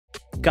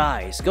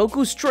Guys,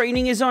 Goku's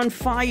training is on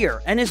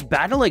fire, and his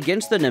battle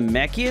against the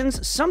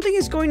Namekians, something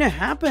is going to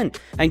happen,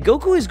 and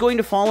Goku is going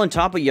to fall on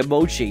top of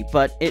Yamoshi,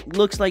 but it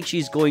looks like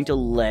she's going to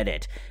let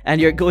it,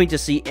 and you're going to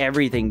see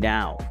everything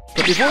now.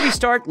 But before we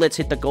start, let's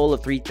hit the goal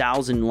of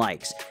 3,000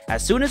 likes.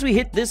 As soon as we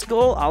hit this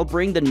goal, I'll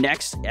bring the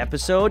next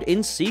episode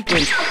in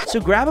sequence, so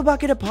grab a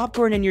bucket of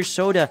popcorn and your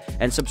soda,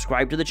 and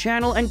subscribe to the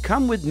channel, and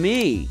come with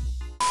me.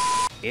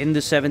 In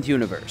the 7th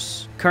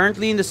universe.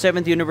 Currently in the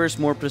 7th universe,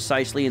 more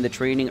precisely in the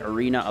training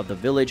arena of the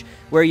village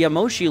where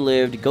Yamoshi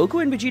lived,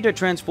 Goku and Vegeta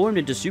transformed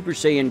into Super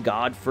Saiyan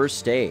God first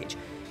stage.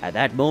 At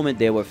that moment,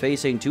 they were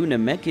facing two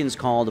Namekians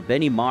called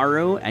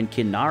Benimaru and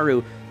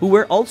Kinaru, who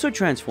were also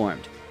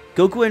transformed.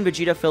 Goku and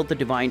Vegeta felt the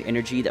divine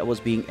energy that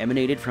was being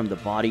emanated from the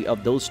body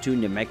of those two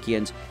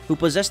Namekians who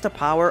possessed the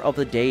power of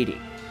the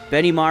deity.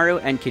 Benimaru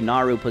and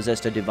Kinaru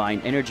possessed a divine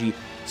energy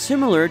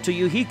similar to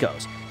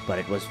Yuhiko's, but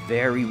it was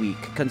very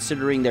weak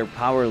considering their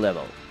power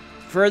level.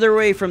 Further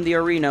away from the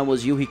arena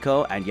was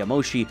Yuhiko and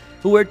Yamoshi,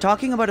 who were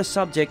talking about a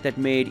subject that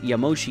made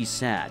Yamoshi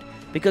sad,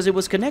 because it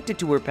was connected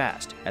to her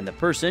past, and the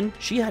person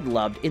she had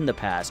loved in the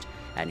past,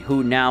 and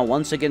who now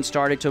once again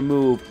started to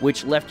move,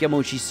 which left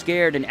Yamoshi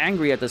scared and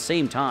angry at the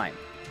same time.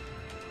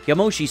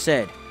 Yamoshi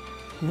said,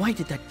 "Why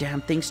did that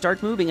damn thing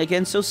start moving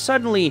again so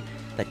suddenly?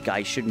 That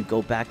guy shouldn't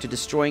go back to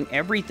destroying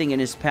everything in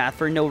his path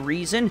for no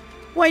reason.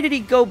 Why did he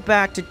go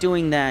back to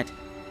doing that?"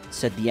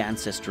 said the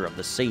ancestor of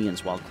the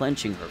Saiyans while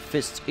clenching her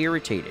fists,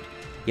 irritated.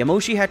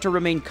 Yamoshi had to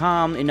remain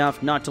calm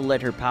enough not to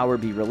let her power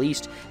be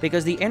released,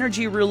 because the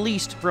energy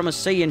released from a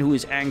Saiyan who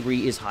is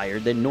angry is higher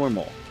than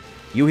normal.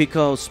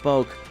 Yuhiko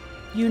spoke.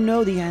 "You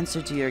know the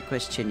answer to your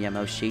question,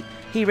 Yamoshi.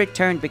 He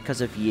returned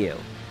because of you.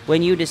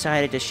 When you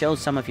decided to show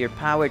some of your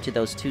power to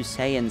those two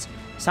Saiyans,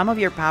 some of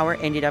your power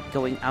ended up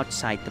going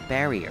outside the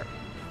barrier.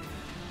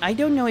 I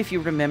don't know if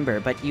you remember,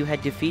 but you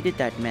had defeated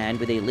that man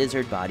with a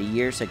lizard body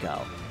years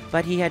ago.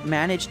 But he had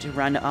managed to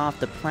run off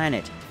the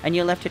planet, and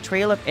you left a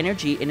trail of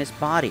energy in his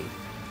body.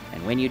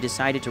 And when you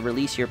decided to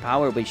release your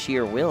power by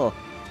sheer will,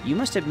 you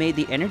must have made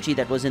the energy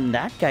that was in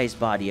that guy's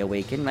body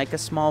awaken like a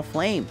small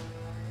flame.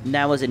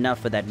 That was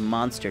enough for that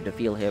monster to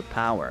feel her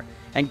power,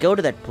 and go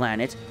to that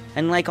planet,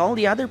 and like all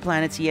the other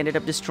planets, he ended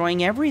up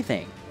destroying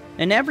everything,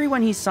 and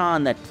everyone he saw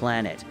on that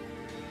planet."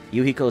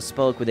 Yuhiko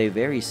spoke with a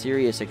very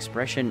serious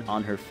expression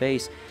on her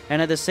face,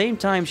 and at the same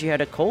time she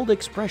had a cold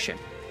expression,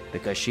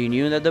 because she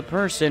knew that the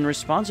person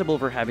responsible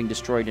for having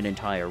destroyed an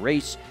entire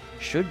race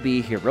should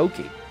be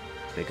Hiroki,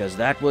 because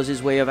that was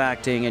his way of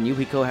acting, and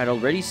Yuhiko had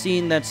already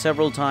seen that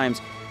several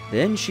times.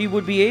 Then she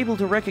would be able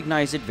to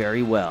recognize it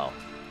very well.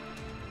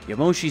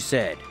 Yamoshi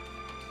said,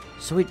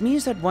 "So it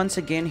means that once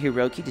again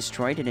Hiroki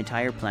destroyed an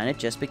entire planet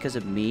just because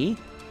of me?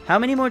 How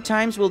many more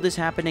times will this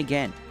happen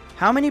again?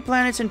 How many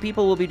planets and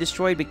people will be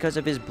destroyed because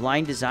of his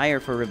blind desire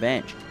for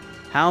revenge?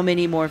 How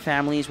many more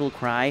families will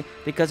cry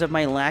because of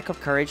my lack of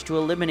courage to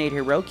eliminate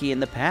Hiroki in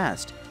the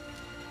past?"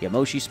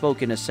 Yamoshi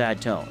spoke in a sad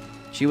tone.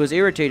 She was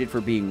irritated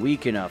for being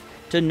weak enough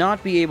to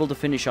not be able to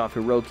finish off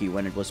Hiroki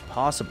when it was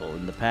possible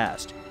in the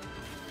past.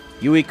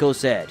 Yuhiko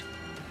said,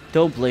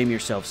 "Don't blame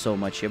yourself so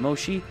much,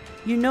 Yamoshi.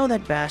 You know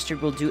that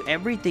bastard will do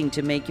everything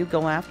to make you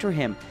go after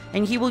him,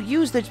 and he will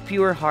use that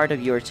pure heart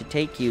of yours to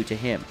take you to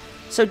him.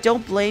 So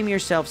don't blame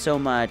yourself so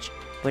much.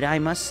 But I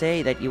must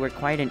say that you were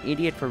quite an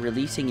idiot for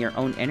releasing your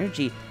own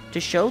energy to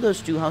show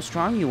those two how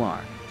strong you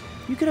are.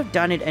 You could have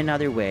done it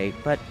another way,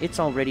 but it's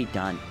already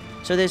done.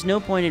 So there's no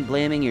point in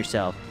blaming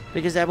yourself,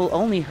 because that will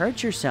only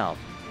hurt yourself,"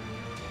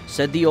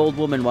 said the old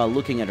woman while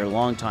looking at her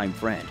longtime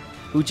friend,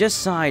 who just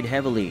sighed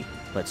heavily,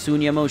 but soon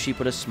Yamoshi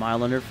put a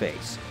smile on her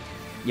face.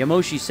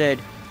 Yamoshi said,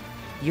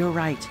 "You're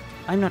right.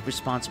 I'm not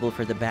responsible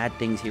for the bad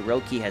things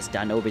Hiroki has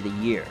done over the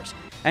years,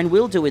 and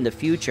will do in the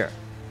future.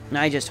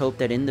 I just hope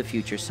that in the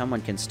future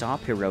someone can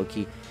stop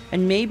Hiroki,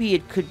 and maybe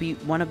it could be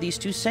one of these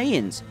two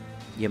Saiyans,"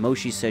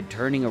 Yamoshi said,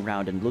 turning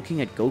around and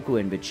looking at Goku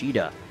and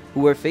Vegeta,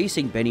 who were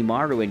facing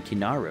Benimaru and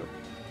Kinaru.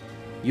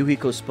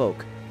 Yuhiko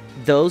spoke.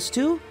 "Those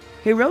two?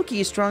 Hiroki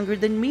is stronger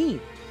than me.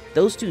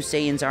 Those two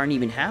Saiyans aren't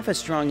even half as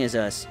strong as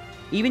us,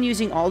 even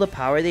using all the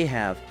power they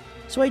have.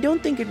 So I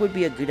don't think it would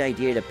be a good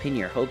idea to pin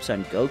your hopes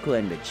on Goku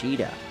and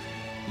Vegeta."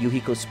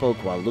 Yuhiko spoke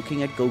while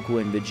looking at Goku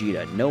and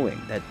Vegeta,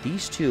 knowing that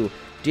these two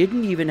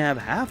didn't even have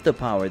half the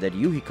power that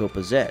Yuhiko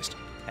possessed,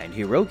 and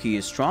Hiroki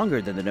is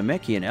stronger than the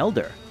Namekian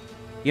Elder.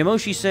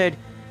 Yamoshi said,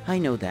 "I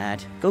know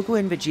that. Goku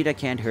and Vegeta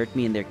can't hurt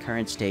me in their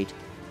current state,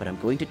 but I'm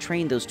going to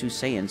train those two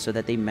Saiyans so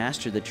that they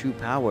master the true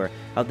power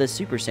of the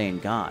Super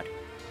Saiyan God.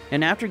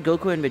 And after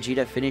Goku and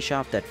Vegeta finish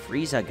off that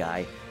Frieza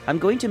guy, I'm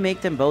going to make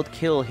them both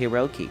kill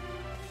Hiroki.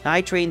 I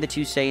train the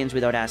two Saiyans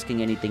without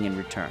asking anything in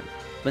return.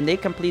 When they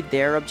complete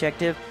their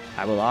objective,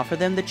 I will offer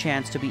them the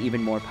chance to be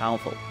even more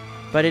powerful.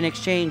 But in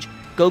exchange,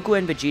 Goku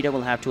and Vegeta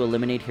will have to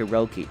eliminate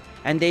Hiroki,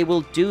 and they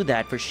will do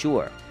that for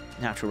sure.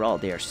 After all,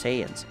 they are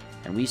Saiyans,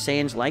 and we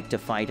Saiyans like to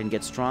fight and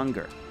get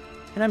stronger.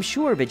 And I'm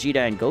sure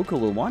Vegeta and Goku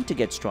will want to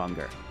get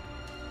stronger,"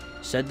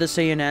 said the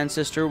Saiyan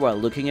ancestor while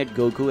looking at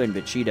Goku and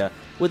Vegeta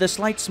with a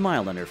slight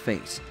smile on her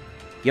face.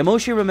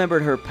 Yamoshi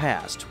remembered her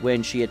past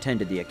when she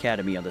attended the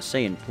Academy on the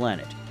Saiyan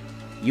planet.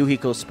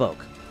 Yuhiko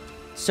spoke.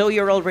 So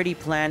you're already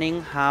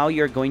planning how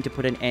you're going to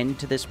put an end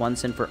to this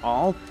once and for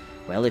all?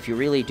 Well, if you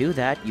really do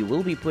that, you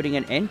will be putting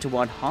an end to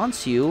what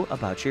haunts you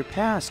about your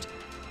past.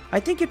 I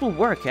think it will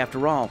work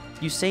after all.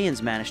 You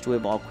Saiyans managed to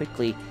evolve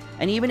quickly,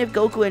 and even if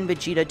Goku and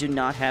Vegeta do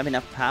not have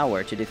enough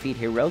power to defeat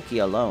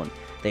Hiroki alone,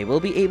 they will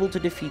be able to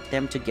defeat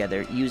them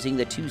together using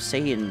the two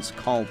Saiyans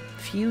called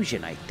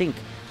Fusion, I think.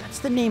 That's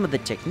the name of the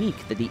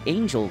technique that the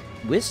angel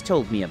Whis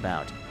told me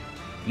about.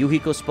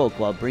 Yuhiko spoke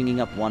while bringing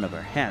up one of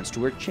her hands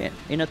to her chin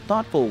in a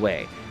thoughtful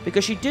way,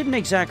 because she didn't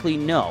exactly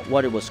know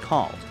what it was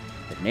called,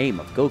 the name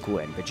of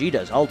Goku and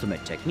Vegeta's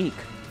ultimate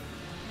technique.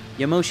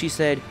 Yamoshi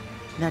said,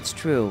 "That's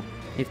true.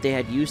 If they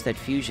had used that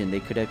fusion, they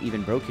could have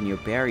even broken your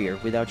barrier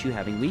without you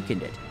having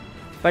weakened it.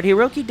 But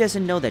Hiroki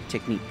doesn't know that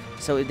technique,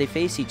 so if they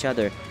face each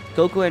other,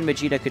 Goku and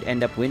Vegeta could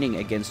end up winning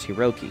against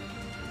Hiroki.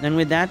 And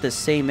with that, the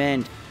same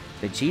end,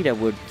 Vegeta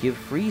would give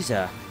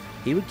Frieza.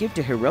 He would give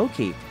to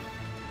Hiroki."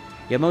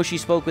 Yamoshi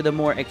spoke with a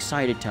more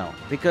excited tone,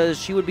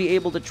 because she would be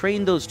able to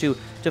train those two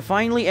to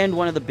finally end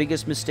one of the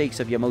biggest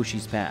mistakes of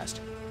Yamoshi's past.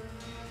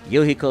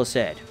 Yuhiko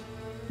said,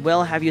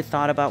 "Well, have you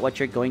thought about what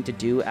you're going to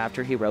do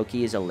after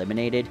Hiroki is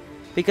eliminated?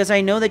 Because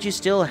I know that you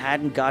still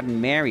hadn't gotten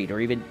married or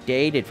even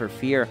dated for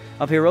fear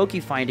of Hiroki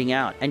finding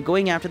out and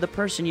going after the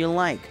person you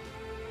like.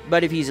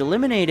 But if he's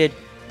eliminated,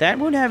 that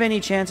won't have any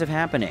chance of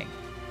happening,"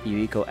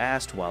 Yuhiko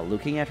asked while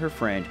looking at her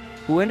friend,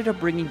 who ended up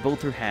bringing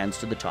both her hands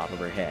to the top of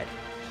her head.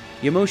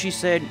 Yamoshi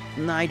said,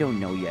 "I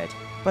don't know yet,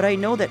 but I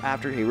know that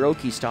after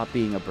Hiroki stopped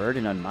being a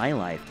burden on my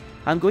life,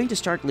 I'm going to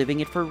start living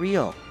it for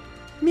real.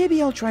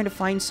 Maybe I'll try to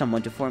find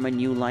someone to form a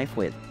new life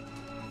with.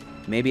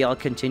 Maybe I'll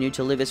continue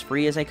to live as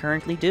free as I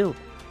currently do.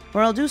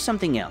 Or I'll do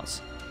something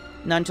else.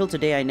 Not until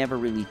today, I never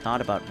really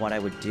thought about what I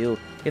would do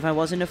if I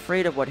wasn't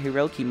afraid of what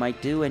Hiroki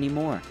might do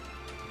anymore.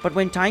 But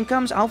when time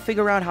comes, I'll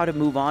figure out how to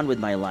move on with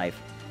my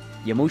life,"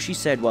 Yamoshi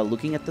said while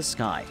looking at the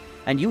sky,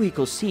 and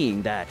Yuhiko,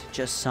 seeing that,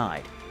 just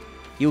sighed.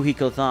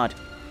 Yuhiko thought,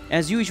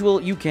 "As usual,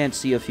 you can't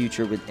see a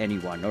future with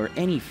anyone or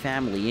any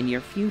family in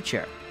your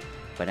future.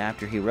 But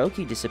after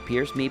Hiroki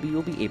disappears, maybe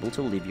you'll be able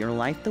to live your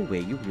life the way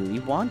you really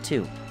want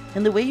to,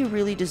 and the way you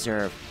really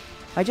deserve.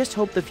 I just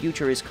hope the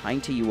future is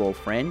kind to you, old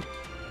friend,"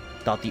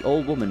 thought the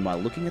old woman while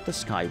looking at the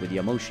sky with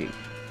Yamoshi.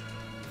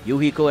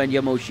 Yuhiko and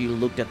Yamoshi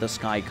looked at the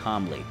sky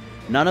calmly.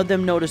 None of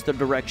them noticed the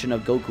direction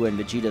of Goku and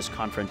Vegeta's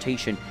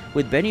confrontation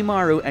with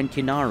Benimaru and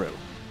Kinaru.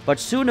 But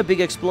soon a big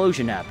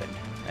explosion happened,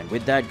 and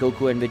with that,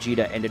 Goku and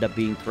Vegeta ended up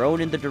being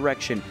thrown in the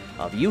direction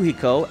of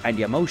Yuhiko and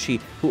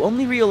Yamoshi, who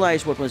only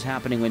realized what was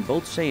happening when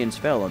both Saiyans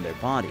fell on their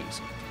bodies.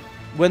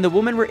 When the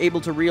women were able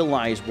to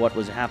realize what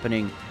was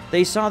happening,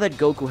 they saw that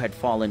Goku had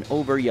fallen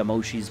over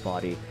Yamoshi's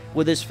body,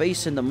 with his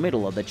face in the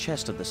middle of the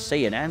chest of the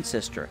Saiyan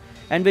ancestor,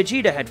 and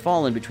Vegeta had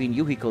fallen between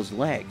Yuhiko's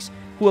legs,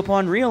 who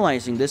upon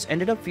realizing this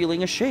ended up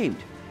feeling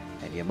ashamed,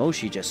 and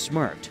Yamoshi just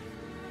smirked.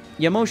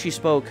 Yamoshi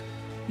spoke,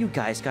 "You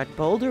guys got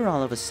bolder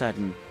all of a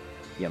sudden."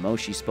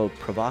 Yamoshi spoke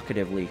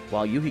provocatively,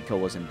 while Yuhiko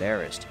was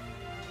embarrassed.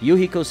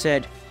 Yuhiko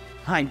said,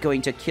 "I'm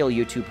going to kill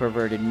you two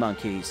perverted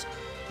monkeys,"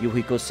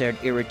 Yuhiko said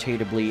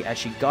irritably as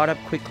she got up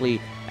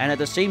quickly and at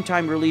the same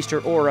time released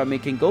her aura,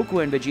 making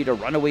Goku and Vegeta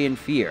run away in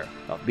fear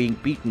of being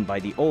beaten by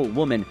the old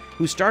woman,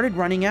 who started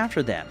running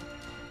after them.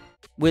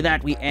 With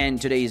that, we end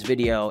today's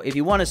video. If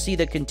you want to see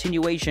the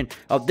continuation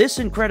of this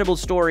incredible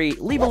story,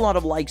 leave a lot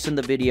of likes in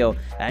the video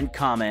and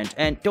comment,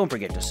 and don't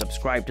forget to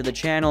subscribe to the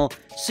channel.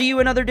 See you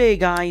another day,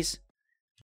 guys!